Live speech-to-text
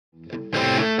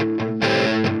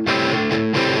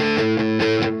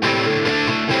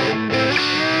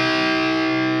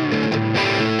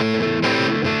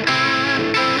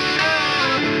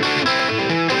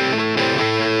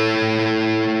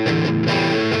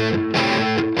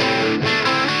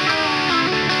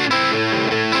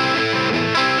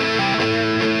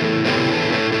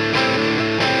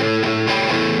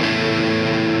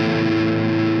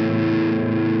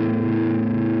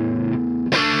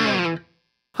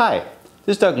Hi,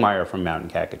 this is Doug Myer from Mountain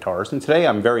Cat Guitars, and today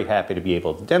I'm very happy to be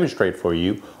able to demonstrate for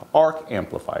you Ark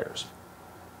amplifiers.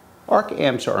 Ark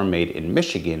Amps are made in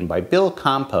Michigan by Bill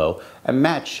Compo and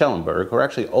Matt Schellenberg, who are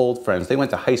actually old friends. They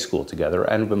went to high school together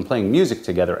and have been playing music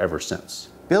together ever since.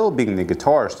 Bill, being the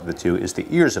guitarist of the two, is the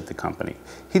ears of the company.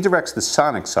 He directs the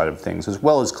sonic side of things as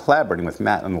well as collaborating with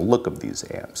Matt on the look of these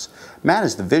amps. Matt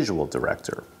is the visual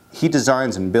director. He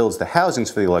designs and builds the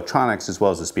housings for the electronics as well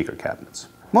as the speaker cabinets.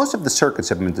 Most of the circuits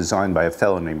have been designed by a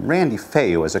fellow named Randy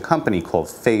Fay, who has a company called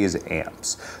Fay's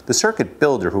Amps. The circuit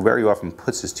builder, who very often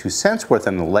puts his 2 cents worth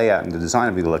on the layout and the design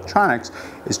of the electronics,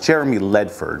 is Jeremy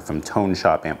Ledford from Tone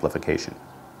Shop Amplification.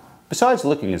 Besides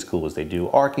looking as cool as they do,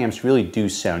 Ark Amps really do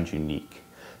sound unique.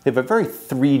 They have a very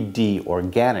 3D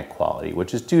organic quality,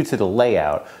 which is due to the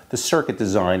layout, the circuit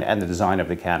design, and the design of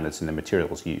the cabinets and the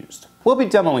materials used. We'll be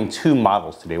demoing 2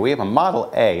 models today. We have a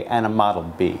Model A and a Model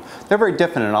B. They're very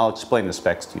different, and I'll explain the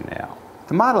specs to you now.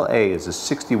 The Model A is a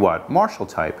 60-watt Marshall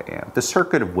type amp, the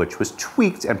circuit of which was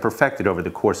tweaked and perfected over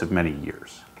the course of many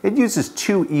years. It uses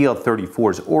 2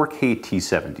 EL34s or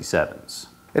KT77s.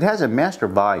 It has a master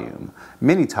volume,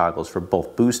 mini toggles for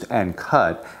both boost and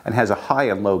cut, and has a high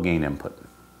and low gain input.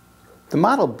 The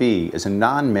Model B is a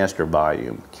non-master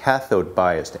volume, cathode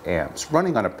biased amps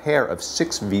running on a pair of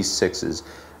 6 V6s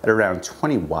at around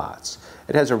 20 watts.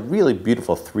 It has a really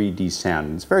beautiful 3D sound,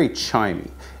 and it's very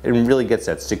chimey. It really gets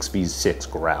that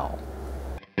 6V6 growl.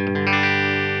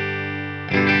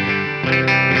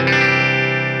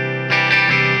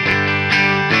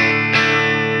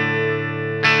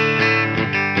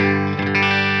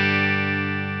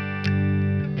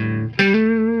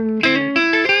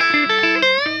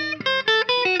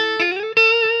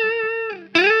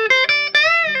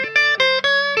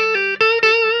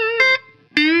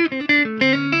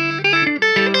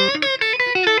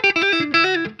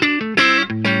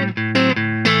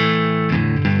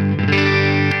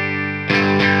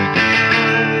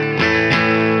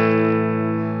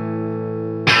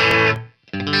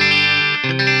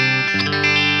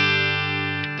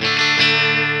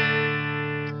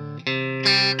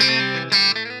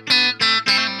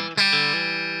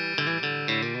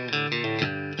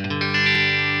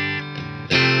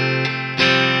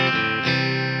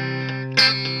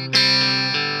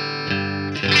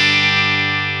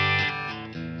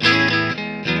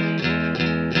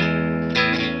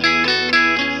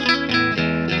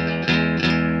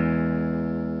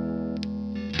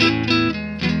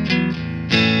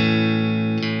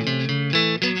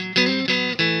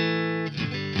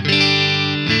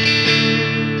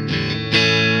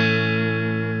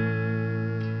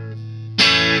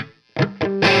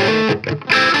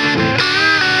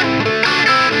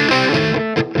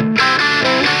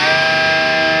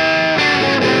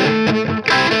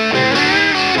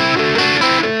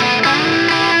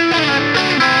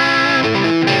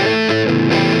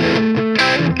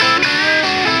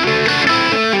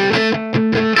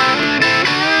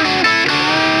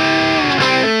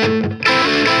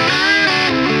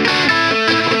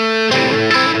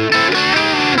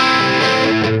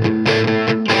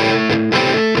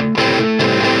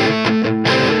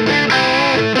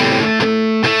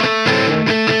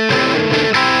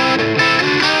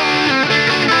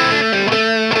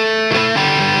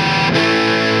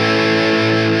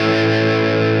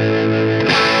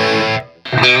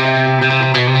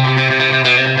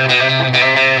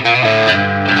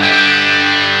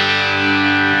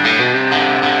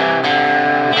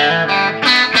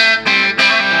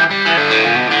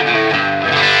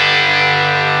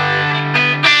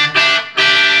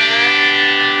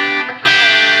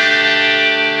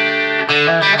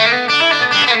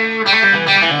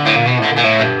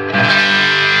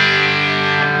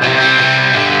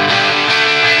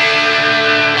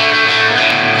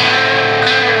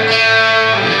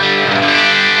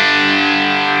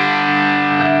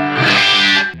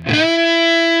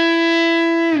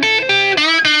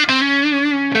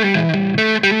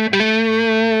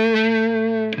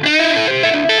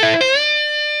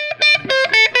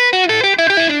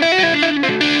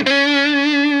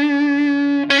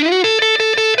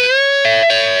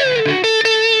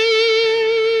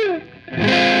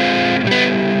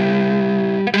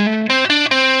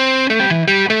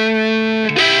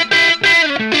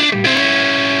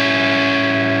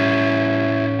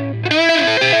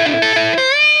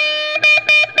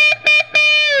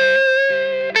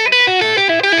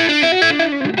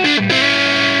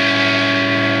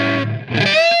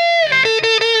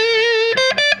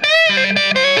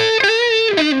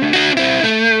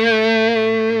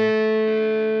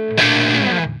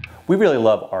 We really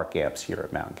love Ark Amps here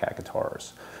at Mountain Cat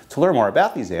Guitars. To learn more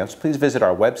about these amps, please visit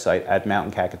our website at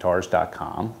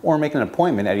mountaincatguitars.com or make an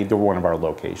appointment at either one of our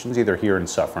locations, either here in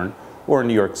Suffern or in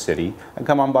New York City, and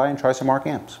come on by and try some Ark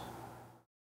Amps.